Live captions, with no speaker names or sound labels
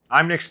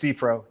I'm Nick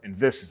Stepro, and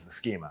this is The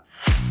Schema.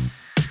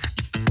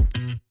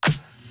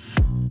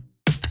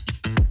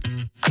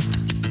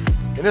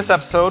 In this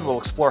episode, we'll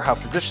explore how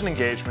physician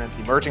engagement,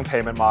 emerging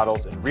payment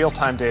models, and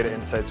real-time data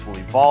insights will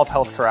evolve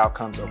healthcare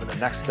outcomes over the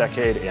next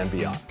decade and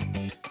beyond.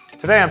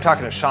 Today, I'm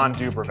talking to Shawn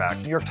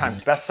DuBravac, New York Times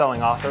bestselling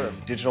author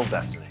of Digital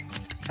Destiny.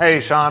 Hey,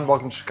 Shawn,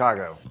 welcome to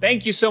Chicago.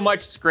 Thank you so much.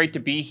 It's great to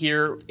be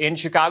here in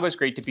Chicago. It's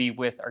great to be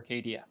with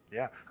Arcadia.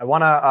 Yeah, I why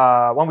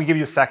don't we give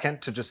you a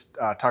second to just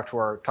talk to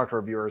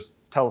our viewers.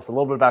 Tell us a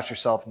little bit about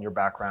yourself and your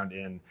background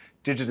in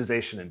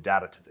digitization and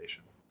datization.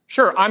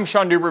 Sure. I'm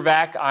Shawn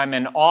DuBravac. I'm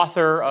an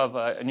author of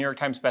a New York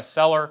Times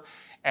bestseller,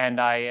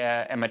 and I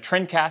am a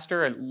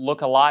trendcaster. I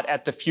look a lot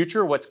at the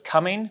future, what's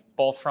coming,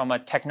 both from a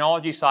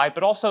technology side,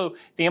 but also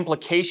the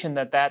implication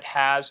that that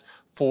has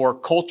for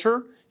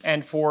culture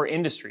and for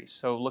industries.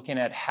 So looking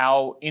at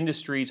how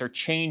industries are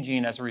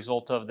changing as a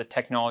result of the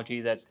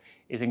technology that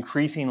is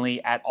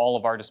increasingly at all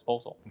of our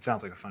disposal. It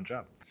sounds like a fun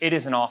job. It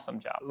is an awesome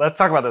job. Let's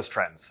talk about those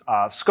trends.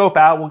 Scope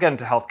out, we'll get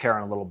into healthcare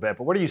in a little bit,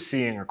 but what are you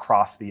seeing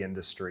across the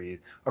industry,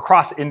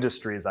 across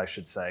industries, I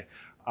should say,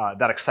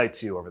 that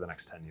excites you over the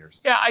next 10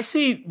 years? Yeah, I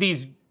see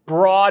these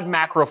broad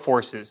macro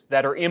forces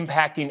that are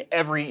impacting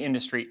every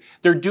industry.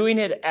 They're doing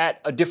it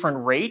at a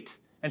different rate.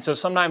 And so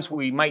sometimes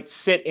we might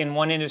sit in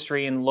one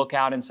industry and look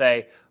out and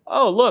say,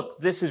 oh, look,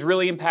 this is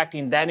really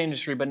impacting that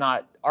industry, but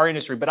not our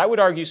industry. But I would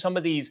argue some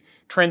of these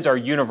trends are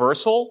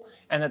universal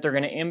and that they're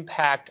going to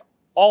impact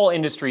all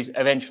industries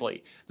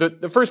eventually.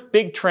 The first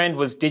big trend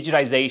was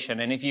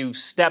digitization. And if you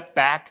step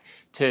back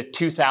to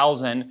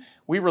 2000,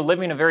 we were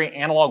living in a very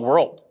analog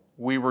world.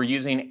 We were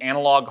using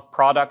analog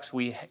products.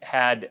 We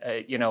had,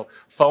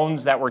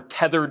 phones that were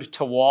tethered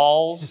to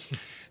walls.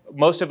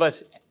 Most of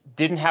us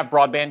didn't have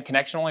broadband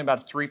connection. Only about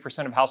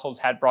 3% of households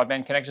had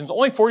broadband connections.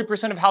 Only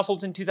 40% of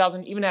households in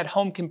 2000 even had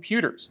home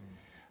computers.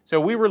 So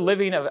we were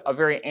living a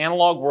very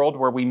analog world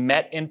where we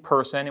met in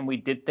person and we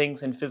did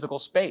things in physical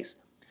space.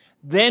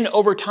 Then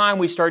over time,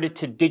 we started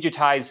to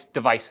digitize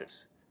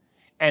devices.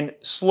 And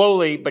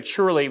slowly but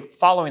surely,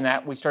 following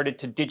that, we started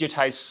to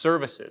digitize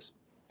services.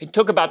 It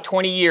took about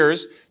 20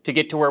 years to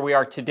get to where we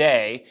are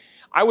today.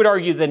 I would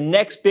argue the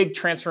next big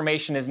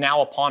transformation is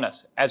now upon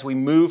us as we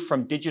move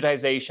from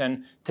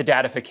digitization to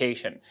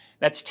datification.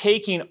 That's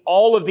taking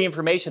all of the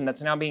information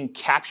that's now being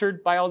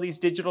captured by all these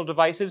digital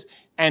devices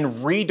and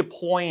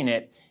redeploying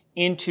it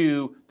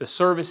into the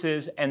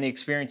services and the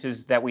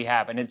experiences that we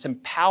have. And it's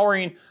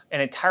empowering an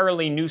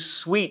entirely new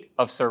suite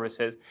of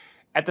services.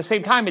 At the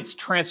same time, it's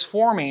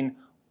transforming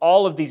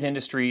all of these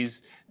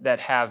industries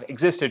that have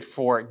existed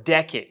for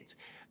decades,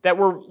 that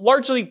were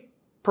largely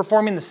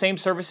performing the same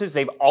services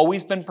they've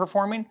always been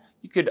performing.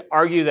 You could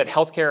argue that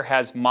healthcare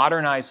has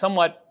modernized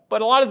somewhat,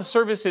 but a lot of the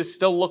services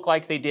still look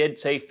like they did,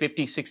 say,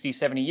 50, 60,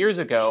 70 years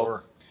ago.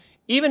 Sure.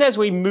 Even as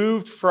we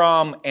moved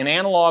from an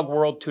analog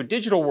world to a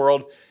digital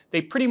world,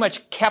 they pretty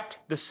much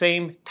kept the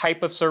same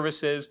type of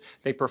services.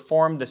 They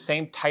performed the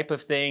same type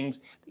of things.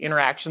 The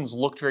interactions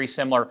looked very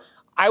similar.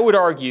 I would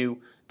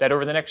argue that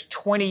over the next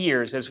 20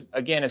 years,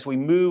 as we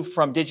move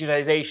from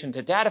digitization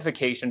to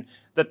datification,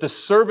 that the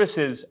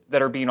services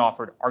that are being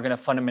offered are going to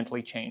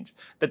fundamentally change.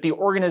 That the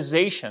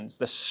organizations,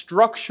 the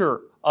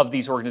structure of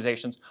these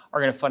organizations are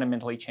going to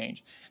fundamentally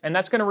change. And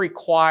that's going to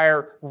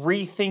require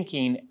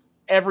rethinking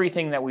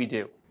everything that we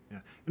do. Yeah.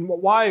 And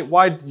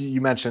why did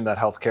you mention that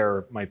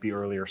healthcare might be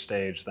earlier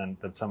stage than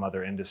some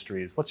other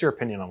industries? What's your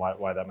opinion on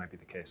why that might be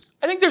the case?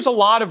 I think there's a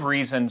lot of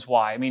reasons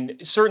why. I mean,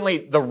 certainly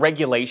the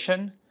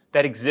regulation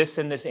that exists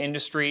in this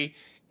industry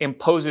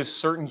imposes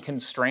certain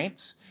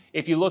constraints.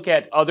 If you look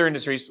at other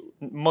industries,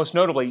 most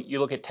notably, you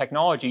look at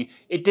technology,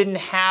 it didn't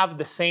have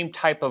the same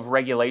type of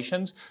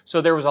regulations. So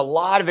there was a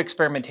lot of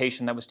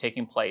experimentation that was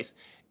taking place.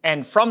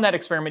 And from that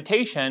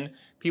experimentation,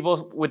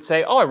 people would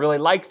say, oh, I really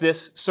like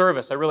this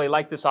service. I really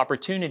like this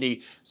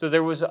opportunity. So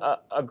there was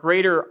a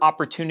greater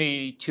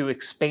opportunity to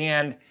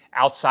expand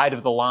outside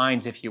of the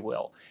lines, if you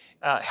will.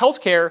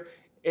 Healthcare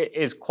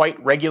is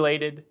quite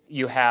regulated.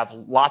 You have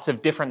lots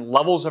of different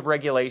levels of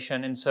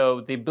regulation, and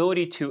so the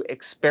ability to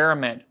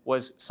experiment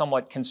was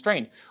somewhat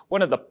constrained.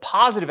 One of the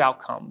positive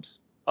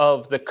outcomes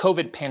of the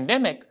COVID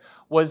pandemic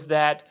was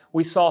that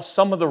we saw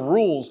some of the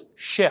rules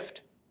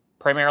shift.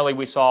 Primarily,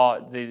 we saw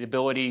the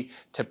ability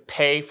to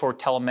pay for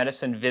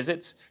telemedicine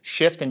visits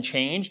shift and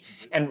change,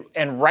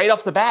 and right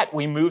off the bat,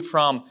 we moved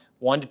from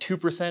 1% to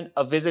 2%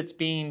 of visits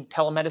being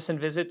telemedicine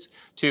visits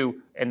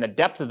to, in the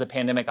depth of the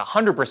pandemic,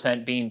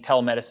 100% being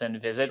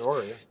telemedicine visits.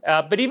 Sure,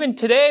 yeah. But even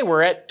today,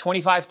 we're at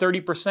 25,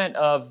 30%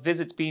 of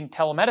visits being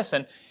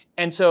telemedicine.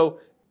 And so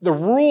the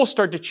rules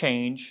start to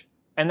change,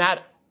 and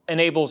that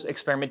enables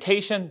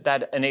experimentation,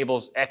 that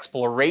enables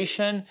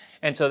exploration,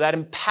 and so that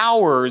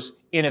empowers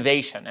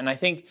innovation. And I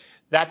think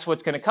that's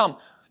what's going to come.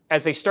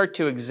 As they start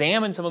to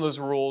examine some of those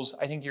rules,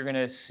 I think you're going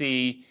to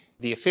see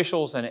the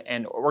officials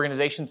and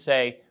organizations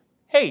say,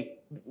 hey,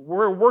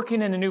 we're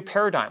working in a new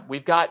paradigm.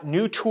 We've got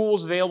new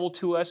tools available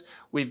to us.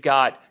 We've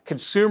got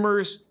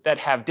consumers that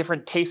have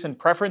different tastes and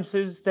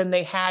preferences than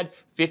they had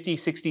 50,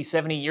 60,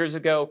 70 years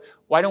ago.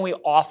 Why don't we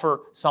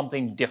offer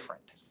something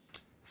different?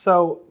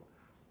 So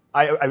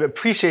I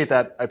appreciate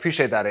that. I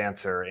appreciate that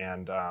answer,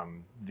 and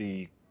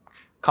the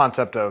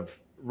concept of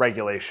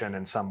regulation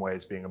in some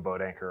ways being a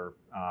boat anchor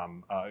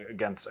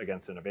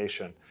against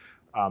innovation.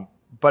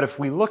 But if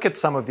we look at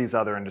some of these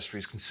other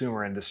industries,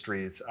 consumer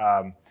industries,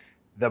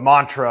 the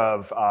mantra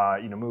of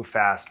move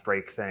fast,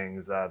 break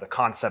things, the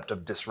concept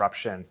of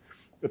disruption,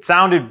 it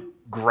sounded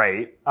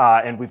great,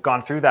 and we've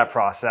gone through that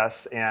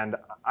process, and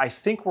I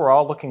think we're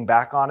all looking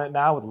back on it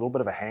now with a little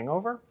bit of a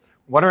hangover.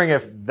 Wondering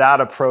if that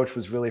approach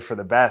was really for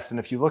the best. And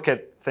if you look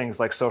at things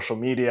like social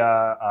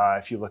media,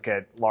 if you look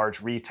at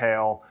large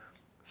retail,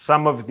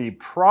 some of the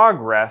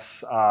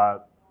progress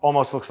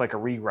almost looks like a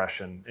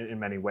regression in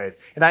many ways.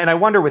 And I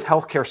wonder with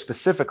healthcare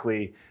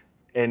specifically,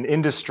 an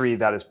industry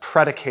that is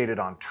predicated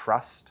on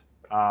trust.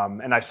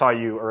 And I saw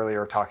you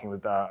earlier talking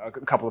with a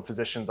couple of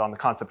physicians on the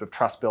concept of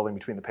trust building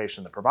between the patient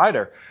and the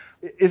provider.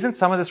 Isn't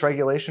some of this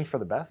regulation for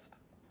the best?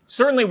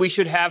 Certainly, we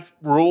should have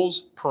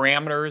rules,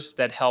 parameters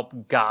that help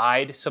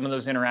guide some of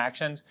those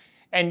interactions.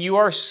 And you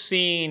are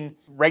seeing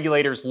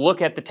regulators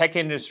look at the tech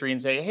industry and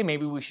say, hey,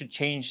 maybe we should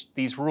change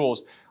these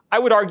rules. I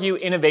would argue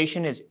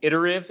innovation is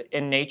iterative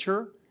in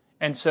nature.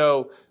 And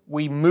so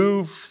we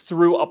move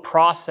through a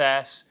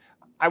process.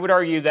 I would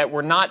argue that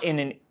we're not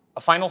in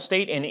a final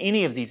state in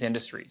any of these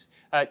industries.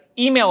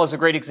 Email is a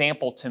great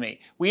example to me.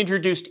 We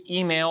introduced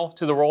email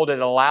to the world. It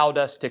allowed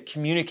us to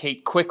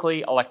communicate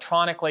quickly,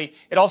 electronically.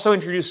 It also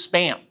introduced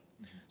spam.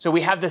 So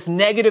we have this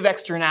negative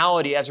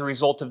externality as a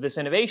result of this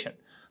innovation.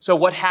 So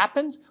what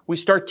happens? We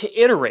start to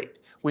iterate.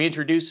 We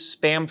introduce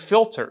spam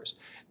filters.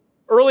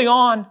 Early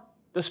on,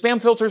 the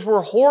spam filters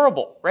were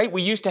horrible, right?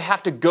 We used to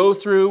have to go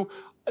through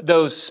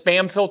those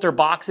spam filter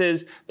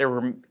boxes. There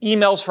were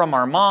emails from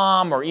our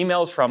mom or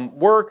emails from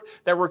work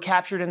that were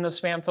captured in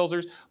those spam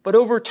filters. But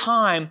over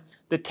time,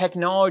 the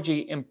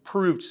technology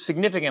improved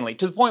significantly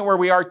to the point where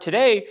we are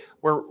today,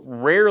 where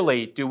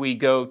rarely do we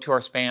go to our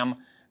spam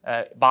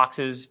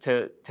boxes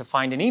to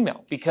find an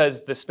email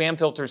because the spam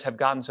filters have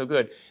gotten so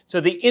good.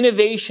 So the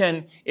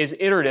innovation is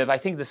iterative. I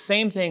think the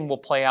same thing will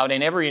play out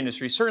in every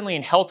industry. Certainly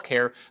in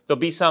healthcare, there'll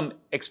be some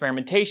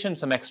experimentation,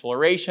 some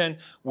exploration.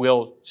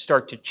 We'll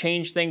start to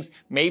change things.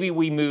 Maybe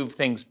we move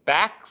things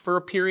back for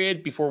a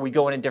period before we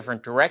go in a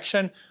different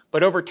direction.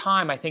 But over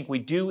time, I think we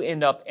do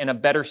end up in a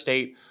better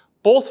state,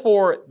 both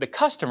for the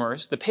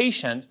customers, the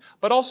patients,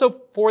 but also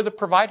for the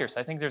providers.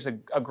 I think there's a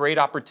great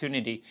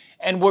opportunity.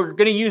 And we're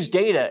going to use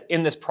data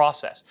in this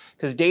process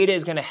because data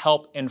is going to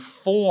help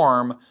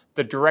inform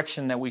the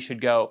direction that we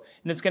should go.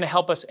 And it's going to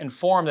help us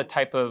inform the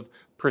type of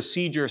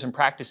procedures and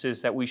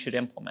practices that we should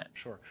implement.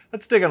 Sure.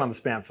 Let's dig in on the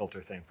spam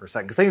filter thing for a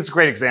second because I think it's a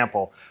great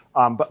example.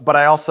 But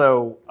I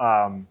also,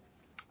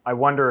 I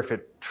wonder if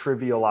it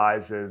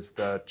trivializes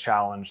the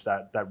challenge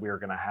that we're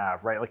going to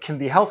have, right? Like, can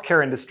the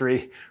healthcare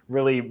industry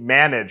really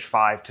manage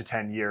 5 to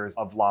 10 years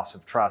of loss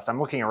of trust? I'm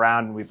looking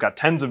around and we've got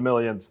tens of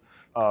millions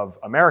of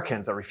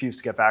Americans that refuse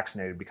to get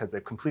vaccinated because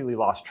they've completely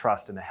lost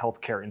trust in a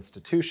healthcare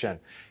institution.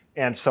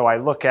 And so I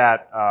look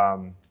at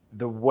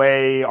the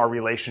way our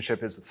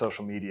relationship is with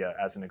social media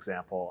as an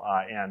example,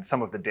 and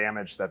some of the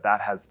damage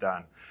that has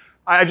done.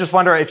 I just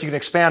wonder if you can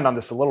expand on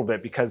this a little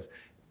bit because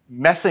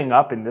messing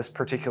up in this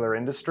particular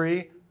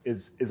industry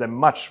is a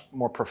much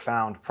more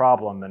profound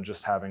problem than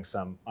just having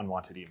some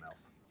unwanted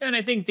emails. And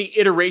I think the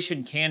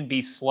iteration can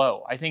be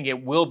slow. I think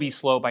it will be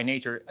slow by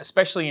nature,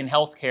 especially in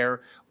healthcare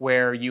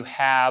where you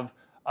have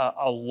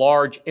a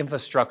large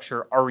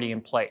infrastructure already in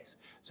place.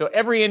 So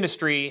every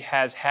industry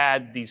has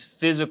had these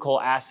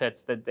physical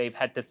assets that they've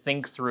had to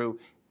think through.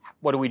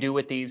 What do we do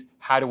with these?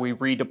 How do we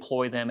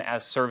redeploy them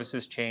as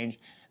services change?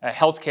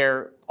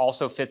 Healthcare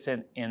also fits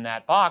in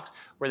that box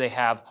where they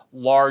have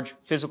large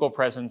physical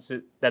presence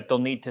that they'll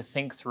need to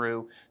think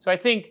through. So I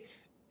think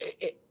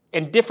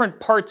and different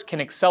parts can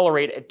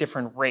accelerate at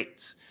different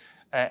rates.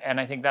 And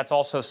I think that's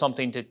also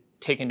something to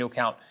take into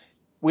account.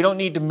 We don't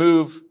need to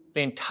move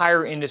the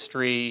entire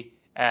industry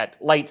at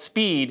light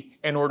speed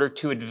in order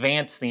to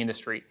advance the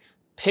industry.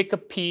 Pick a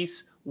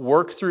piece,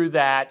 work through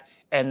that,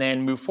 and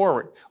then move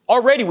forward.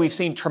 Already we've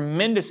seen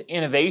tremendous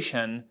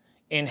innovation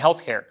in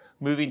healthcare,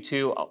 moving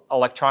to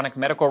electronic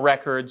medical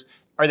records.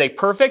 Are they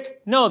perfect?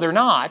 No, they're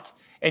not.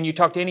 And you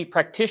talk to any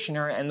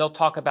practitioner and they'll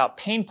talk about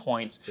pain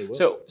points.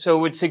 So it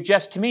would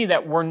suggest to me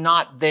that we're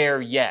not there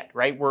yet,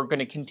 right? We're going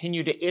to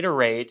continue to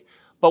iterate,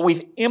 but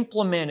we've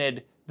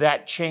implemented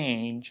that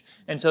change.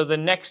 And so the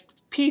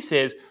next piece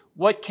is,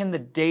 what can the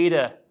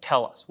data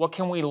tell us? What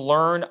can we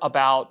learn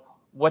about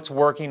what's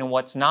working and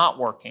what's not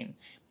working?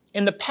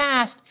 In the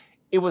past,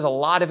 it was a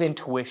lot of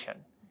intuition.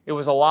 It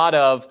was a lot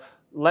of,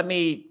 let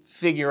me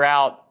figure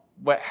out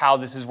how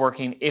this is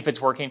working, if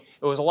it's working.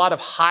 It was a lot of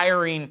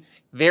hiring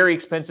very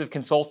expensive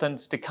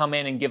consultants to come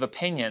in and give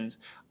opinions.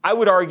 I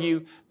would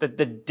argue that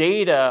the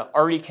data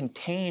already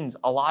contains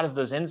a lot of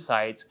those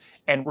insights,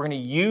 and we're going to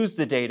use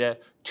the data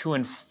to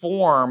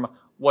inform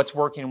what's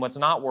working and what's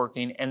not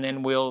working, and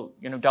then we'll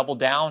double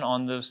down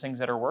on those things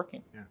that are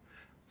working. Yeah.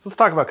 So let's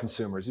talk about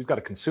consumers. You've got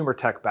a consumer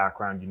tech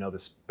background. You know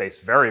this space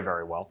very,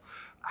 very well.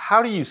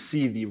 How do you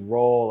see the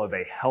role of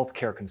a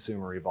healthcare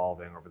consumer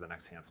evolving over the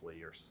next handful of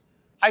years?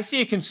 I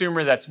see a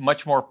consumer that's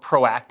much more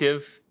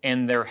proactive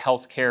in their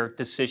healthcare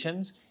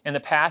decisions. In the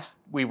past,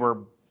 we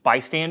were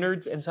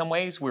bystanders in some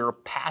ways. We were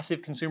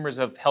passive consumers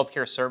of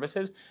healthcare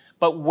services.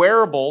 But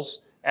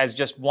wearables, as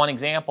just one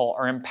example,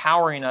 are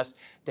empowering us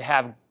to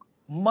have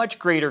much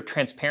greater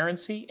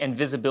transparency and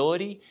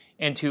visibility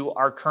into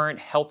our current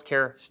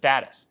healthcare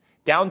status.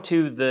 Down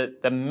to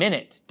the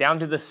minute, down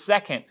to the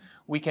second,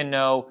 we can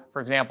know,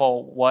 for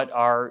example, what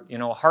our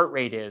heart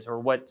rate is or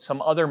what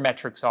some other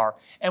metrics are.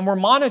 And we're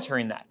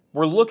monitoring that.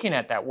 We're looking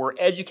at that. We're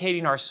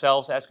educating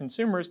ourselves as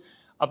consumers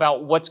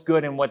about what's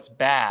good and what's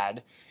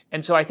bad.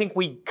 And so I think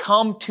we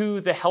come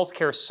to the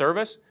healthcare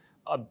service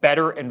a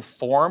better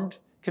informed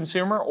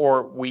consumer,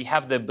 or we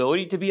have the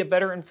ability to be a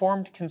better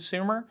informed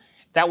consumer.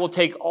 That will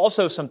take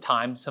also some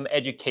time, some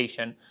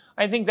education.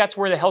 I think that's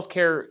where the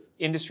healthcare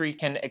industry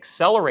can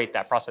accelerate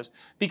that process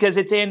because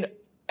it's in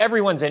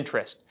everyone's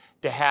interest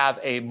to have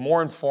a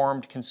more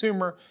informed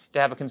consumer, to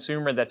have a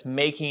consumer that's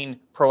making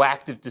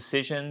proactive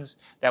decisions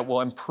that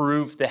will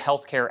improve the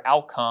healthcare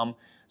outcome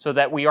so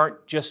that we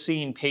aren't just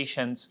seeing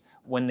patients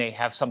when they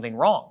have something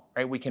wrong,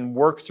 right? We can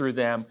work through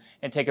them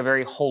and take a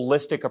very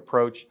holistic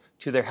approach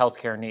to their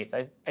healthcare needs.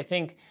 I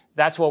think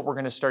that's what we're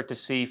going to start to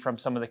see from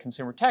some of the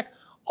consumer tech.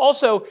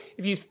 Also,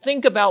 if you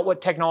think about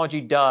what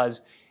technology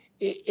does,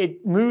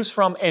 it moves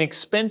from an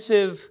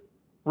expensive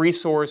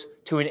resource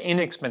to an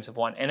inexpensive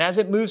one. And as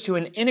it moves to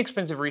an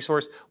inexpensive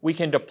resource, we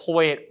can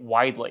deploy it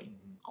widely.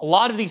 A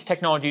lot of these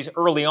technologies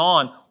early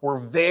on were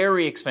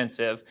very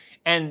expensive,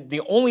 and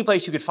the only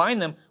place you could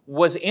find them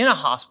was in a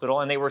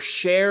hospital, and they were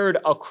shared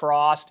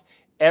across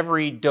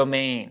every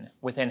domain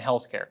within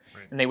healthcare.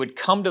 Right. And they would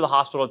come to the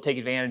hospital to take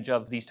advantage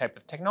of these type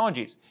of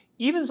technologies.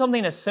 Even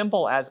something as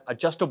simple as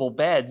adjustable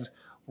beds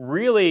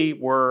really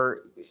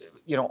were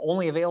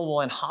only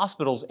available in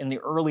hospitals in the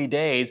early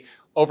days.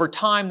 Over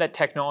time, that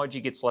technology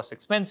gets less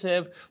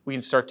expensive. We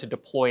can start to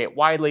deploy it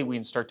widely. We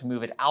can start to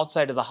move it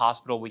outside of the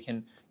hospital. We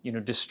can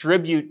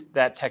distribute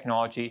that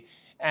technology.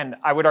 And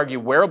I would argue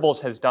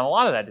wearables has done a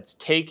lot of that. It's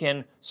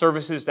taken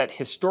services that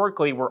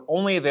historically were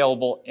only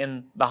available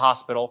in the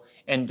hospital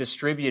and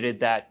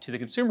distributed that to the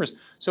consumers.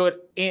 So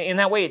in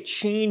that way, it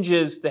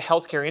changes the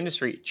healthcare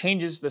industry. It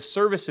changes the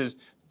services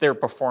they're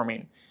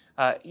performing.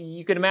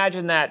 You can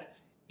imagine that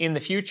in the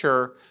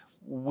future,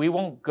 we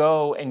won't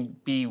go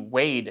and be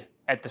weighed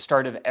at the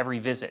start of every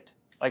visit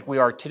like we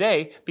are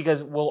today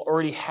because we'll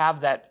already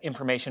have that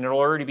information. It'll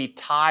already be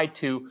tied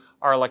to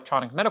our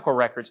electronic medical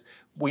records.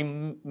 We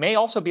may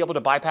also be able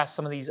to bypass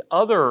some of these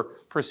other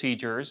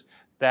procedures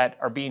that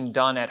are being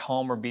done at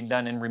home or being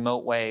done in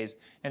remote ways.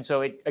 And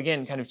so it,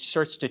 again, kind of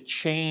starts to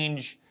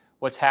change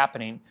what's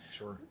happening.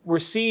 Sure. We're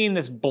seeing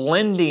this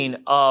blending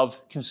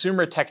of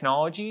consumer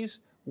technologies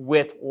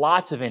with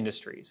lots of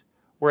industries,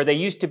 where they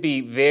used to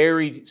be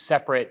very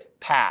separate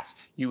paths.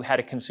 You had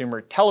a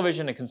consumer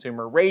television, a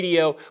consumer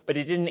radio, but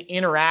it didn't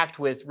interact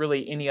with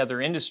really any other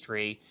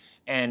industry.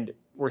 And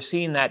we're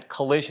seeing that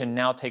collision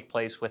now take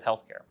place with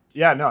healthcare.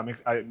 Yeah, no,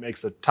 it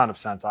makes a ton of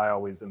sense. I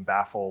always am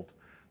baffled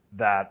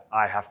that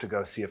I have to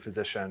go see a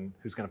physician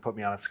who's going to put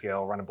me on a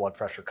scale, run a blood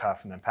pressure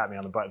cuff, and then pat me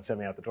on the butt and send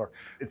me out the door.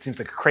 It seems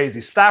like a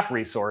crazy staff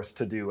resource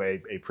to do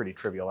a pretty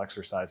trivial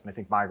exercise. And I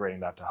think migrating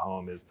that to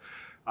home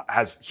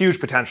has huge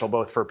potential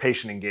both for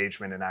patient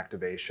engagement and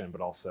activation, but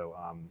also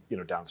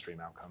downstream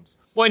outcomes.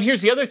 Well, and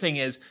here's the other thing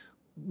is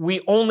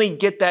we only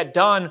get that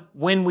done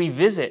when we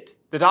visit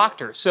the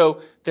doctor.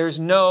 So there's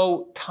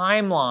no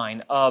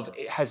timeline of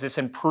has this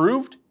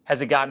improved?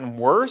 Has it gotten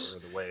worse?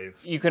 Or the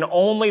wave. You can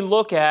only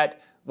look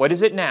at what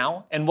is it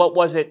now and what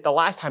was it the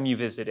last time you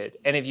visited.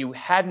 And if you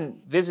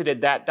hadn't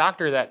visited that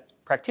doctor, that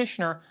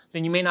practitioner,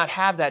 then you may not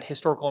have that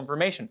historical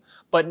information.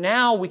 But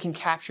now we can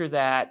capture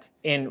that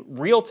in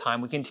real time.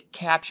 We can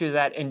capture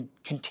that in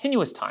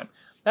continuous time.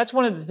 That's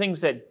one of the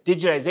things that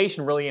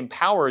digitization really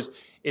empowers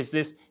is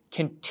this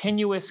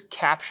continuous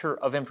capture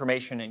of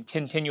information and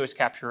continuous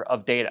capture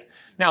of data.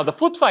 Now, the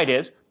flip side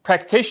is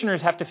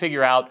practitioners have to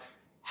figure out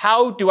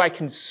how do I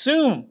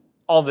consume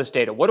all this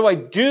data? What do I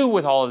do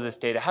with all of this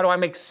data? How do I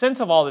make sense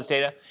of all this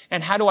data?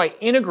 And how do I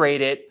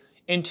integrate it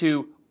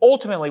into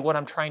ultimately what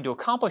I'm trying to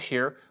accomplish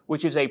here,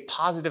 which is a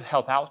positive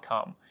health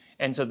outcome?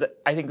 And so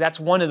I think that's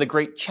one of the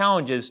great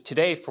challenges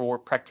today for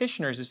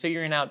practitioners is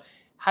figuring out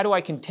how do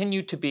I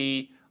continue to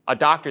be a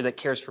doctor that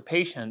cares for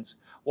patients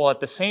while at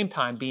the same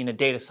time being a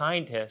data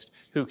scientist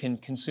who can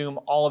consume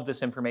all of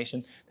this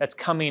information that's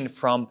coming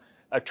from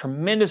a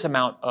tremendous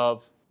amount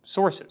of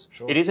sources.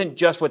 Sure. It isn't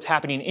just what's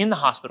happening in the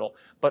hospital,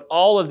 but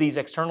all of these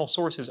external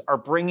sources are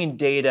bringing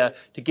data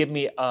to give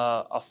me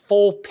a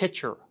full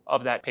picture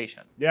of that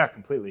patient. Yeah,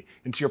 completely.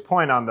 And to your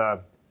point on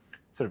the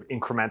sort of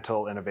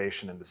incremental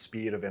innovation and the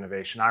speed of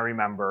innovation, I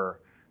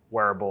remember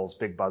wearables,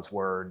 big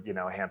buzzword,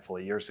 a handful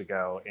of years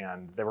ago,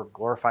 and they were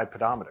glorified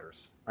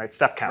pedometers, right?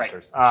 Step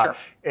counters. Right. Sure.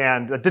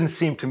 And that didn't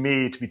seem to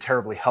me to be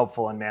terribly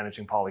helpful in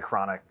managing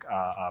polychronic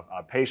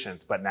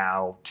patients. But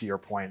now, to your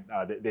point,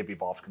 they've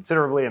evolved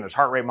considerably, and there's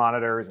heart rate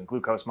monitors and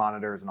glucose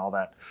monitors and all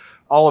that.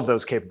 All of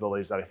those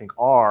capabilities that I think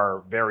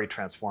are very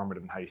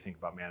transformative in how you think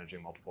about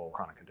managing multiple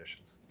chronic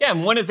conditions. Yeah,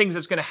 and one of the things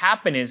that's going to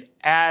happen is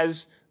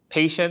as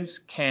Patients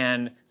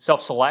can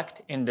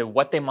self-select into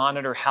what they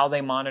monitor, how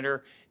they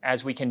monitor,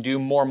 as we can do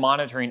more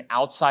monitoring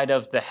outside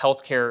of the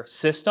healthcare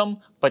system,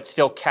 but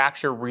still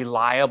capture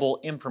reliable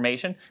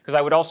information. Because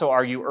I would also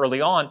argue early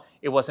on,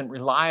 it wasn't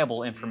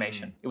reliable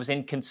information. It was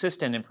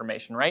inconsistent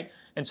information, right?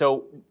 And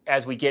so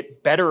as we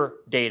get better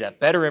data,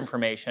 better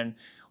information,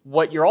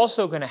 what you're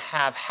also going to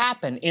have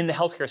happen in the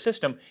healthcare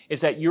system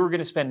is that you're going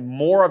to spend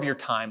more of your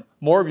time,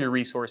 more of your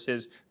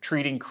resources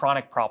treating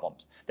chronic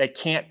problems that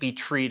can't be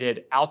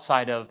treated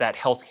outside of that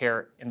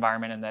healthcare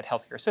environment and that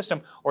healthcare system,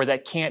 or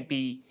that can't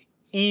be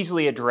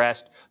easily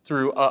addressed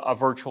through a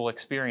virtual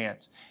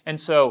experience. And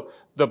so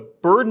the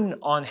burden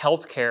on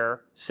healthcare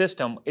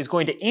system is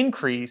going to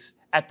increase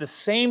at the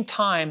same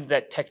time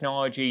that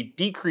technology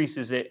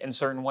decreases it in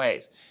certain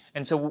ways.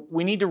 And so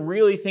we need to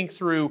really think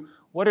through,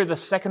 what are the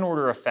second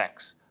order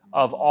effects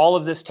of all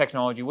of this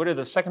technology? What are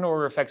the second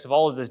order effects of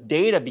all of this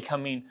data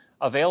becoming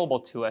available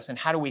to us? And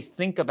how do we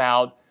think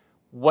about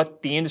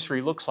what the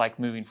industry looks like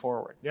moving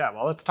forward? Yeah,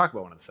 well, let's talk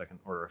about one of the second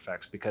order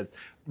effects, because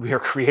we are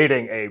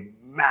creating a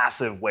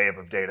massive wave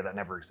of data that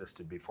never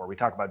existed before. We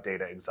talk about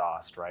data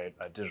exhaust, right?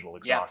 Digital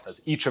exhaust.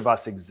 As each of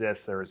us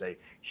exists, there is a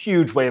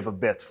huge wave of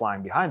bits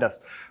flying behind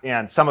us.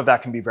 And some of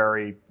that can be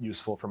very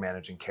useful for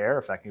managing care,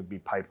 if that can be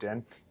piped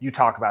in. You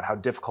talk about how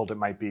difficult it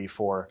might be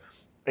for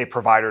a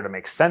provider to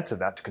make sense of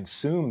that, to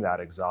consume that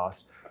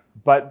exhaust.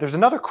 But there's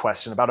another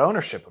question about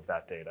ownership of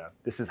that data.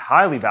 This is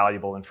highly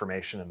valuable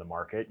information in the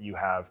market. You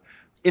have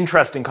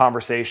interesting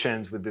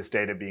conversations with this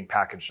data being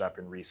packaged up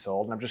and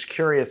resold. And I'm just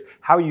curious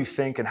how you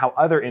think and how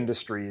other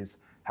industries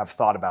have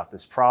thought about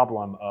this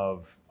problem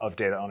of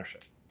data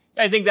ownership.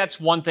 I think that's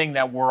one thing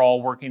that we're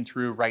all working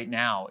through right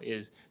now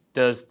is,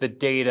 does the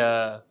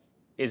data,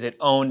 is it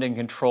owned and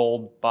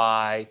controlled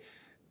by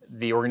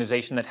the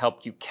organization that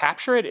helped you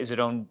capture it? Is it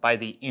owned by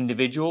the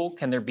individual?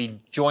 Can there be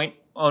joint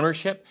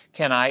ownership?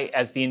 Can I,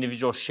 as the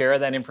individual, share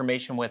that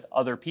information with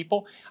other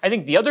people? I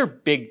think the other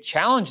big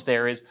challenge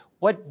there is,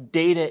 what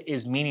data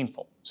is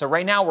meaningful? So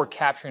right now we're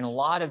capturing a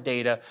lot of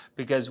data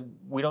because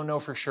we don't know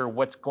for sure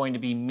what's going to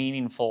be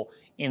meaningful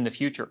in the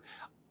future.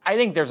 I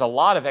think there's a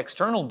lot of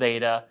external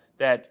data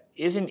that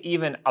isn't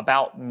even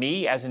about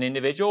me as an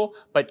individual,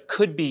 but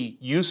could be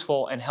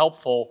useful and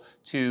helpful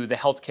to the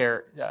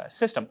healthcare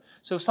system.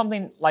 So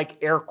something like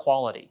air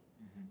quality.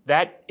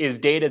 That is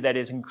data that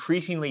is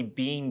increasingly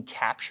being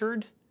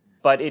captured,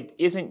 but it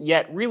isn't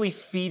yet really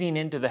feeding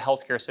into the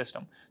healthcare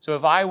system. So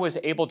if I was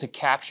able to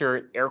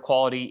capture air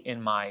quality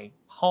in my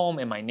home,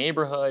 in my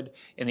neighborhood,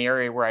 in the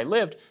area where I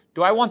lived,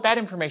 do I want that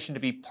information to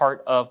be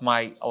part of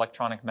my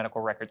electronic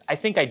medical records? I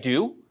think I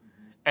do.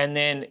 And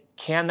then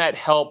can that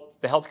help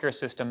the healthcare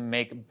system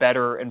make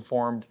better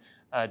informed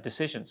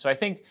decisions? So I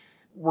think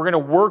we're going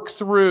to work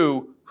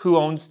through who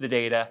owns the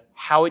data,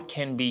 how it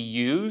can be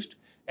used,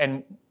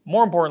 and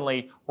more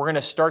importantly, we're going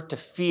to start to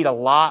feed a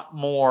lot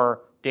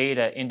more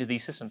data into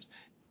these systems.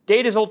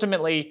 Data is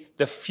ultimately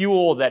the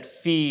fuel that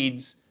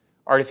feeds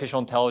artificial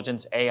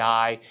intelligence,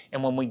 AI,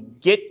 and when we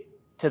get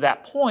to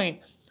that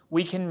point,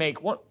 we can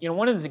make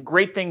one of the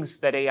great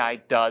things that AI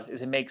does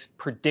is it makes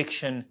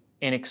prediction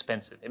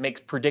inexpensive. It makes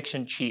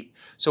prediction cheap.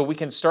 So we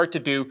can start to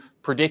do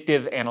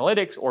predictive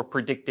analytics or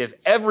predictive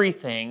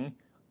everything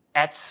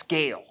at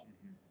scale.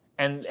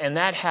 And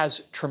that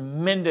has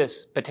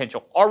tremendous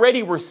potential.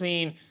 Already we're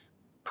seeing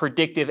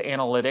predictive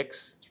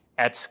analytics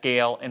at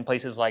scale in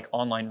places like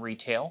online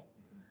retail.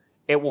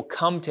 It will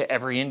come to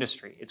every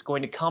industry. It's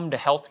going to come to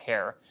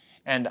healthcare.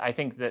 And I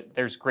think that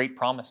there's great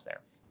promise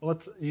there. Well,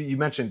 you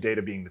mentioned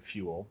data being the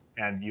fuel,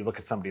 and you look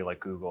at somebody like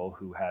Google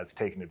who has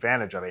taken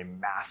advantage of a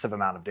massive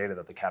amount of data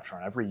that they capture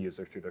on every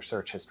user through their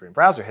search history and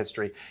browser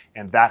history,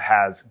 and that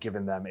has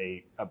given them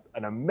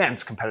an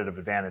immense competitive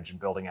advantage in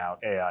building out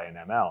AI and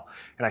ML.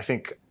 And I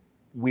think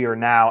we are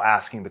now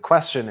asking the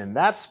question in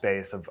that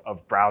space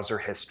of browser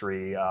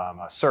history,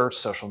 search,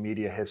 social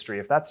media history,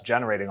 if that's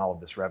generating all of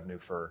this revenue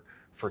for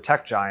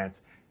tech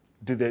giants,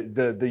 do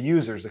the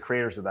users, the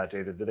creators of that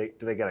data, do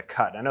they get a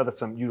cut? I know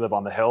that you live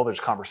on the Hill. There's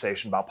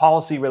conversation about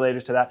policy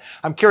related to that.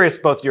 I'm curious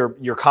both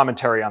your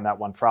commentary on that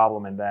one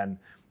problem, and then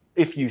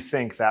if you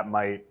think that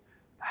might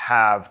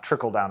have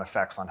trickle down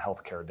effects on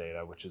healthcare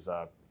data, which is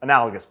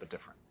analogous but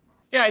different.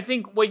 Yeah, I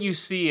think what you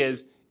see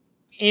is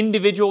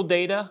individual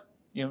data.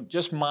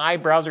 Just my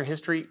browser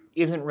history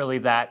isn't really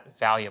that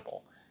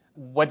valuable.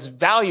 What's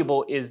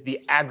valuable is the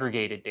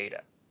aggregated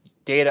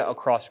data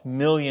across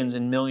millions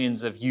and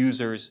millions of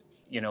users,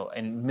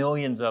 and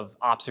millions of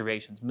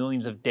observations,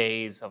 millions of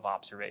days of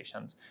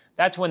observations.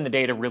 That's when the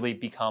data really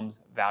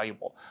becomes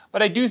valuable.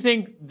 But I do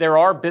think there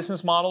are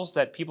business models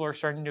that people are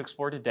starting to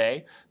explore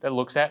today that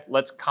looks at,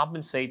 let's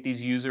compensate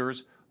these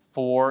users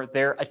for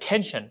their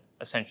attention,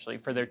 essentially,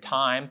 for their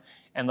time,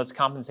 and let's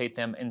compensate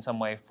them in some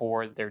way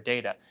for their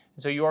data.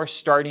 And so you are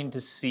starting to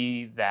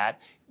see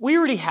that. We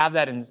already have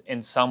that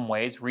in some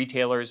ways.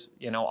 Retailers,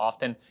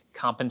 often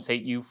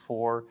compensate you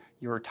for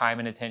your time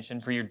and attention,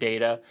 for your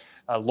data.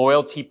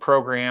 Loyalty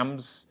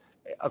programs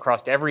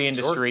across every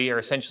industry are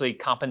essentially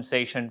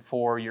compensation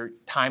for your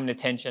time and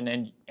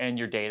attention and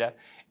your data.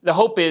 The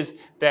hope is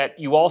that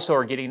you also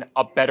are getting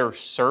a better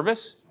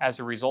service as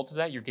a result of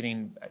that. You're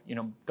getting,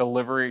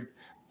 delivered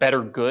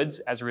better goods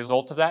as a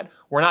result of that.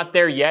 We're not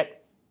there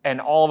yet, and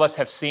all of us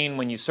have seen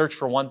when you search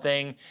for one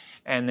thing,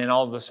 and then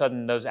all of a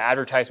sudden those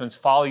advertisements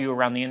follow you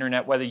around the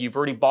internet, whether you've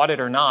already bought it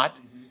or not.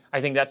 Mm-hmm.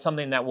 I think that's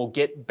something that will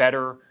get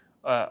better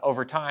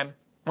over time.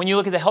 When you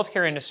look at the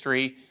healthcare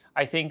industry,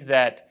 I think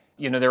that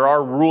there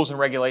are rules and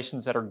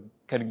regulations that are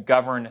going to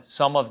govern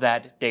some of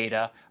that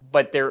data,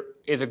 but there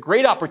is a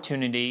great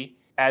opportunity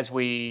as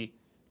we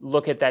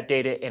look at that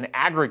data in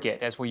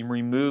aggregate, as we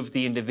remove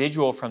the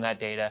individual from that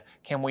data.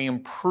 Can we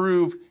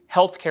improve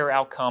healthcare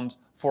outcomes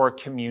for a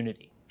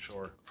community?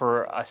 Sure.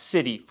 For a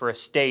city, for a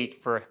state,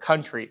 for a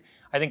country?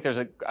 I think there's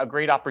a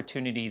great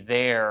opportunity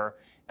there,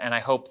 and I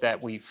hope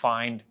that we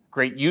find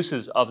great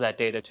uses of that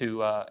data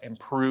to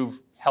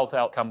improve health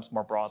outcomes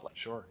more broadly.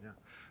 Sure, yeah.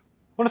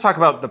 I want to talk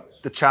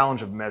about the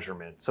challenge of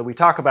measurement. So we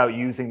talk about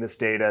using this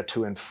data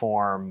to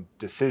inform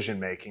decision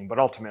making, but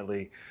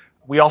ultimately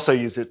we also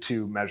use it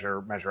to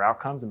measure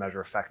outcomes and measure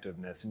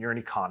effectiveness. And you're an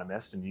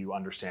economist, and you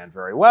understand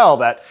very well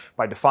that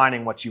by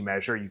defining what you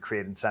measure, you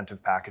create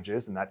incentive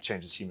packages, and that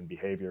changes human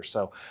behavior.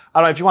 So I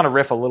don't know if you want to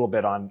riff a little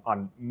bit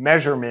on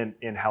measurement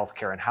in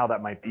healthcare and how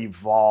that might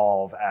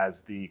evolve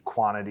as the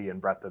quantity and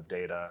breadth of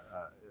data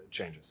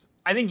changes.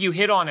 I think you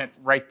hit on it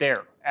right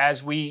there.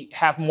 As we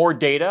have more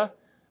data,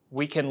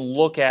 we can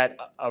look at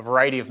a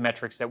variety of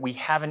metrics that we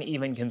haven't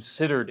even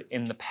considered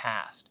in the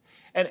past.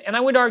 And I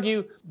would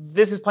argue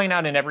this is playing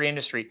out in every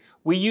industry.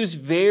 We use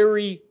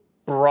very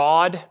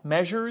broad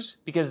measures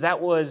because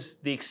that was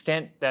the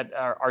extent that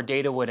our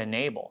data would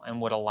enable and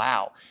would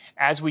allow.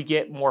 As we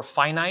get more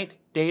finite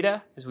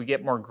data, as we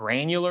get more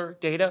granular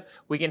data,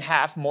 we can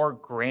have more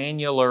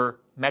granular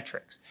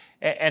metrics.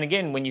 And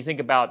again, when you think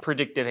about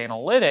predictive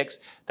analytics,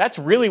 that's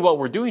really what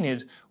we're doing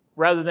is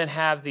rather than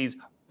have these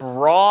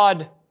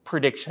broad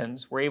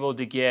predictions, we're able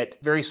to get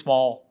very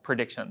small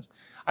predictions.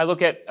 I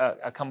look at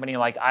a company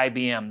like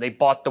IBM. They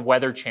bought the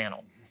Weather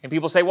Channel. And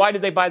people say, why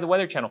did they buy the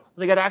Weather Channel? Well,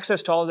 they got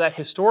access to all of that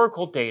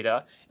historical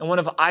data. And one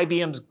of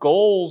IBM's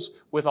goals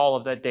with all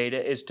of that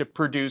data is to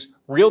produce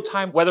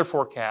real-time weather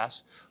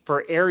forecasts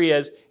for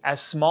areas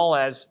as small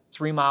as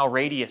 3-mile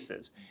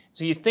radiuses.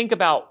 So you think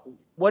about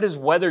what does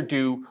weather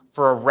do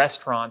for a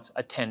restaurant's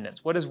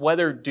attendance? What does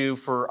weather do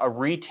for a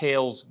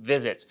retail's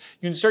visits?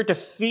 You can start to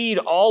feed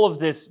all of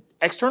this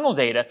external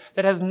data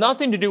that has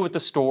nothing to do with the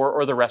store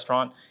or the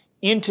restaurant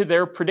into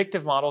their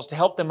predictive models to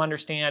help them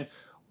understand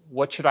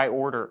what should I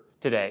order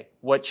today?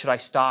 What should I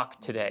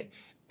stock today?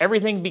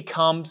 Everything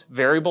becomes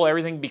variable.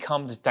 Everything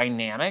becomes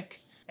dynamic.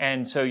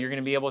 And so you're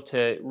going to be able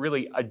to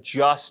really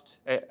adjust,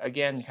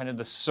 again, kind of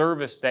the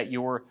service that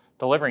you're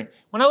delivering.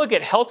 When I look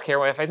at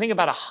healthcare, if I think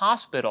about a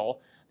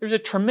hospital, there's a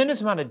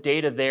tremendous amount of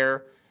data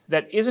there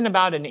that isn't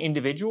about an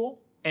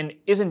individual and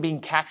isn't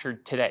being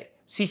captured today.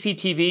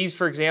 CCTVs,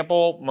 for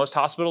example, most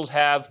hospitals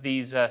have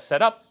these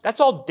set up.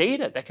 That's all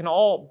data that can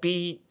all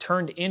be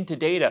turned into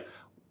data.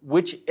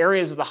 Which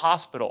areas of the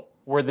hospital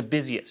were the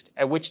busiest?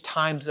 At which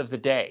times of the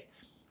day?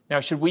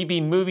 Now, should we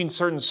be moving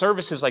certain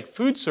services like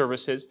food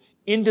services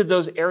into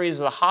those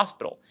areas of the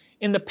hospital?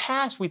 In the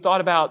past, we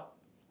thought about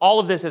all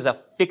of this as a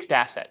fixed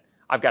asset.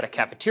 I've got a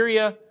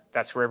cafeteria.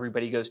 That's where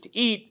everybody goes to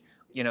eat.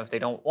 If they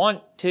don't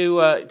want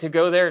to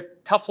go there,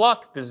 tough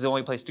luck. This is the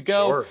only place to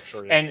go.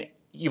 Sure, yeah. And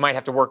you might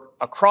have to work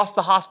across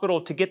the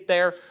hospital to get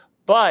there.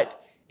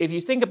 But if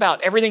you think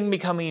about everything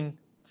becoming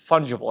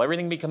fungible,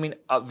 everything becoming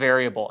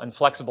variable and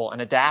flexible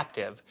and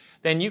adaptive,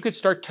 then you could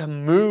start to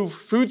move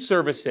food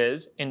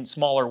services in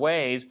smaller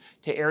ways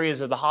to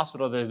areas of the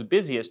hospital that are the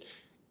busiest.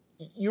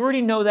 You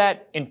already know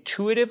that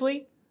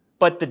intuitively,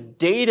 but the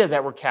data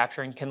that we're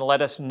capturing can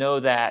let us know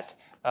that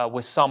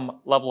with some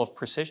level of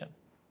precision.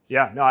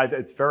 Yeah, no,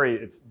 it's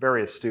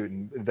very astute,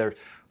 and their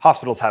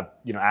hospitals have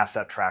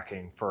asset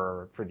tracking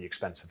for the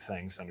expensive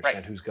things, to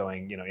understand who's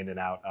going in and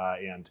out,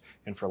 and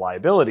for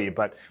liability.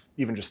 But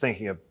even just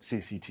thinking of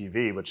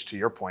CCTV, which to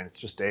your point, it's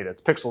just data.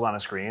 It's pixels on a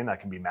screen that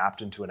can be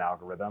mapped into an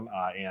algorithm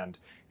and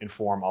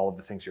inform all of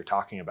the things you're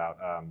talking about,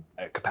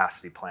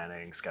 capacity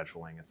planning,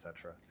 scheduling, et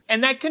cetera.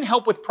 And that can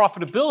help with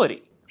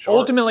profitability. Sure.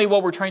 Ultimately,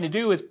 what we're trying to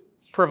do is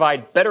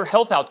provide better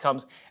health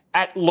outcomes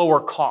at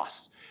lower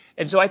costs.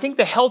 And so I think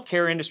the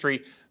healthcare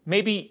industry,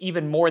 maybe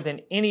even more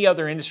than any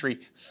other industry,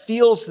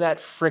 feels that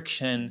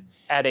friction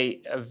at a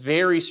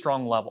very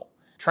strong level,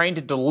 trying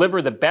to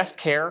deliver the best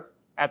care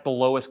at the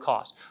lowest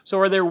cost. So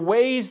are there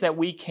ways that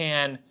we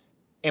can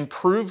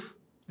improve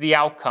the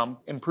outcome,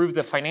 improve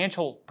the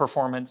financial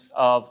performance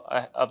of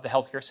the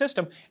healthcare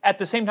system, at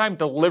the same time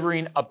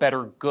delivering a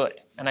better good?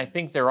 And I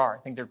think there are. I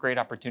think there are great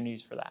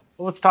opportunities for that.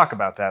 Well, let's talk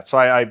about that.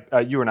 So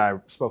you and I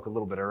spoke a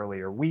little bit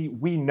earlier.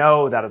 We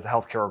know that as a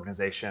healthcare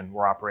organization,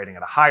 we're operating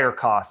at a higher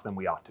cost than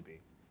we ought to be.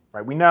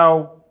 Right? We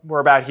know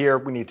we're about here,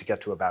 we need to get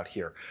to about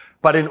here.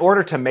 But in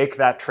order to make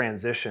that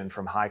transition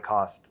from high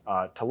cost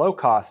to low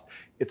cost,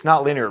 it's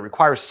not linear. It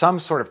requires some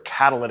sort of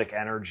catalytic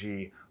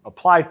energy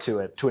applied to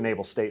it to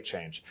enable state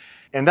change.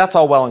 And that's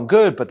all well and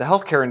good, but the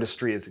healthcare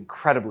industry is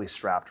incredibly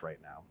strapped right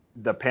now.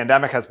 The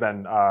pandemic has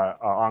been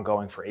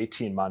ongoing for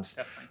 18 months.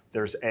 Definitely.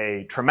 There's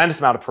a tremendous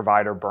amount of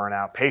provider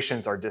burnout.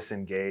 Patients are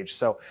disengaged.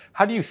 So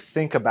how do you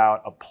think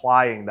about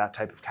applying that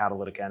type of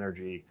catalytic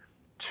energy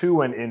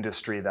to an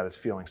industry that is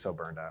feeling so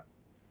burned out?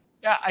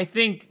 Yeah, I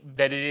think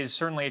that it is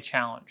certainly a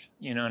challenge.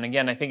 And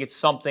again, I think it's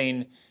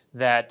something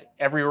that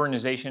every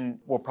organization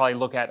will probably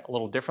look at a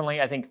little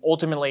differently. I think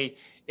ultimately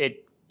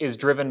it is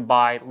driven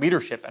by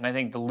leadership. And I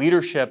think the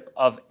leadership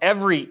of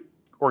every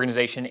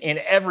organization in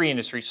every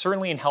industry,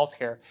 certainly in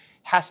healthcare,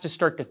 has to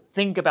start to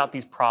think about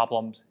these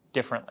problems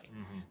differently.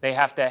 Mm-hmm. They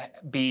have to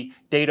be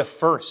data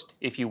first,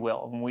 if you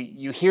will. And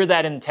you hear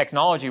that in the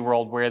technology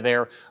world where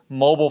they're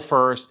mobile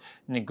first,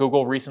 and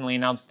Google recently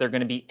announced they're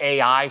going to be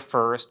AI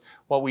first.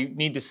 What we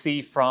need to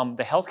see from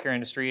the healthcare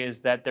industry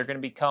is that they're going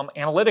to become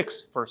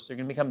analytics first. They're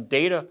going to become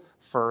data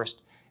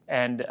first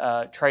and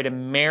try to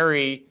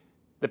marry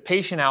the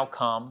patient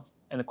outcome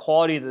and the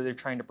quality that they're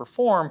trying to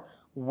perform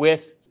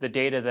with the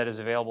data that is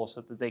available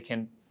so that they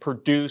can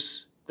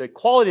produce the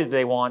quality that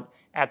they want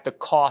at the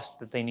cost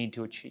that they need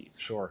to achieve.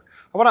 Sure.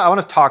 I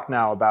want to talk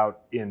now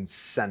about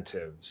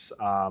incentives.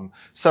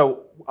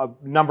 So a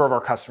number of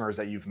our customers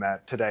that you've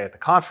met today at the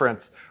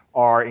conference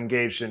are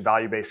engaged in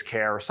value-based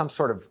care or some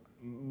sort of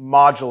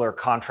modular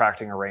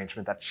contracting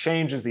arrangement that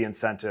changes the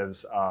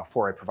incentives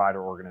for a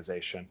provider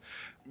organization.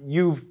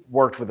 You've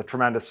worked with a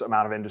tremendous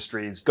amount of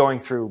industries going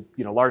through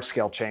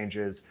large-scale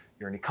changes.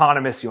 You're an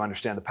economist, you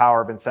understand the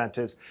power of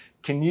incentives.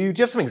 Do you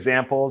have some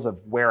examples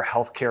of where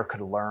healthcare could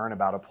learn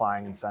about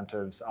applying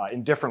incentives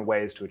in different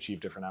ways to achieve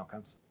different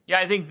outcomes? Yeah,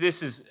 I think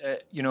this is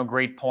a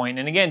great point.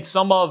 And again,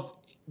 some of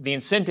the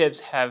incentives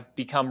have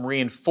become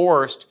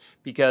reinforced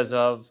because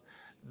of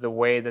the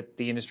way that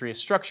the industry is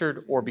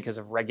structured or because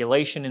of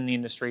regulation in the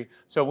industry.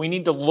 So we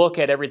need to look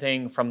at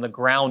everything from the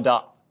ground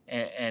up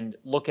and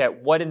look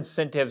at what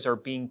incentives are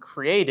being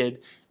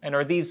created, and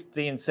are these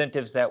the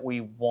incentives that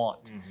we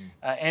want?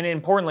 Mm-hmm. And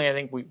importantly, I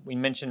think we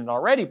mentioned it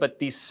already, but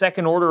these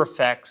second order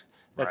effects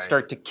that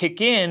start to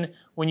kick in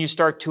when you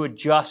start to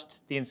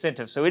adjust the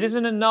incentives. So it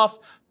isn't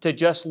enough to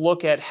just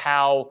look at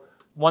how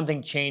one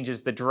thing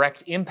changes, the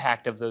direct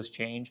impact of those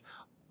change,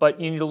 but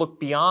you need to look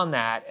beyond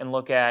that and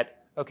look at,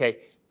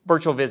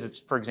 virtual visits,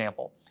 for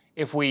example.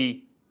 If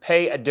we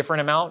pay a different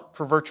amount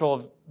for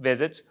virtual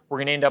visits, we're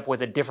going to end up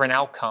with a different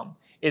outcome.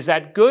 Is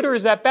that good or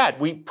is that bad?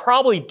 We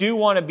probably do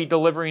want to be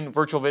delivering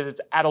virtual visits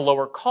at a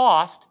lower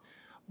cost,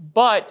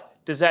 but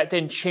does that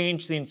then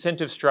change the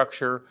incentive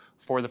structure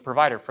for the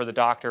provider, for the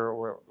doctor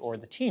or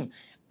the team?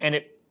 And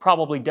it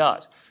probably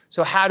does.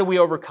 So how do we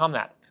overcome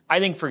that? I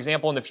think, for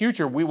example, in the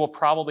future, we will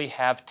probably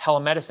have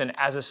telemedicine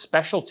as a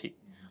specialty.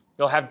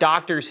 You'll have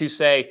doctors who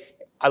say,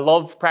 I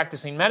love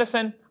practicing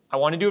medicine. I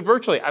want to do it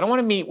virtually. I don't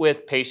want to meet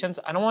with patients.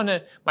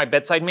 My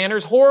bedside manner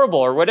is horrible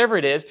or whatever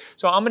it is.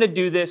 So I'm going to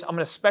do this. I'm going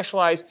to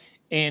specialize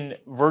in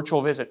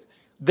virtual visits.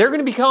 They're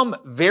going to become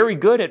very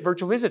good at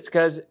virtual visits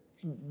because,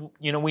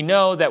 we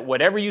know that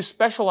whatever you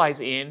specialize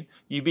in,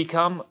 you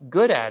become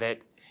good at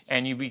it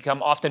and you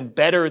become often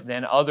better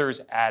than others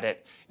at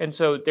it. And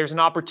so there's an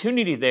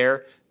opportunity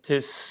there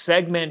to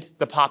segment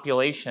the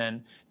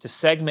population, to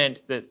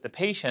segment the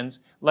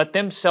patients, let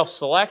them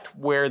self-select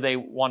where they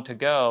want to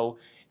go.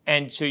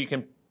 And so you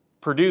can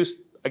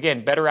produce,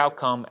 again, better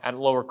outcome at a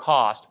lower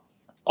cost.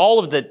 All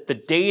of the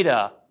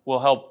data will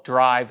help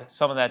drive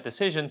some of that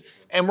decisions.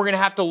 And we're going to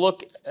have to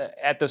look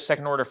at those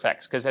second order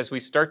effects because as we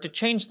start to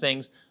change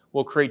things,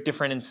 we'll create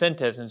different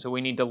incentives. And so we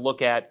need to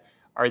look at,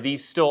 are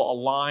these still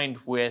aligned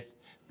with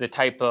the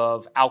type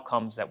of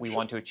outcomes that we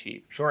want to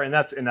achieve? Sure, and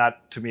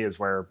that to me is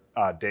where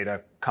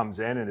data comes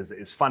in and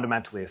is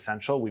fundamentally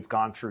essential. We've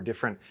gone through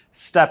different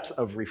steps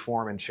of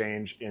reform and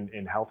change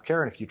in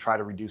healthcare. And if you try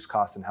to reduce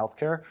costs in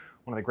healthcare,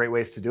 one of the great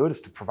ways to do it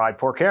is to provide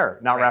poor care,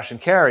 not ration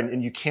care.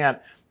 And you can't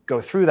go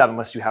through that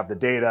unless you have the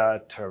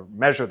data to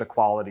measure the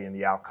quality and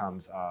the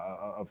outcomes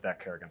of that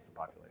care against the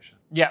population.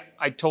 Yeah,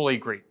 I totally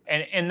agree.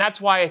 And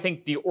that's why I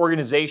think the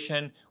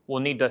organization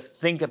will need to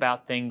think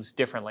about things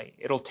differently.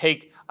 It'll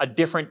take a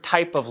different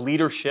type of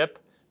leadership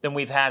than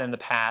we've had in the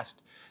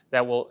past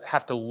that will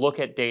have to look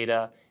at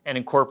data and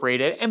incorporate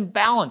it and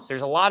balance.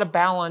 There's a lot of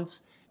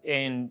balance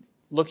in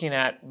looking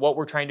at what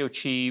we're trying to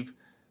achieve.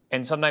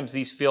 And sometimes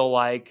these feel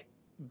like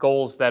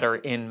goals that are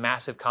in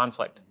massive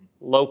conflict,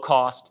 low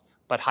cost,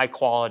 but high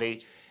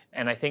quality.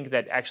 And I think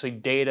that actually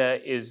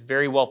data is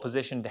very well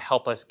positioned to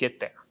help us get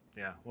there.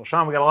 Yeah. Well,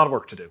 Shawn, we got a lot of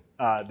work to do.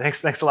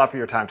 Thanks a lot for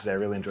your time today. I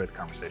really enjoyed the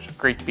conversation.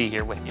 Great to be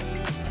here with you.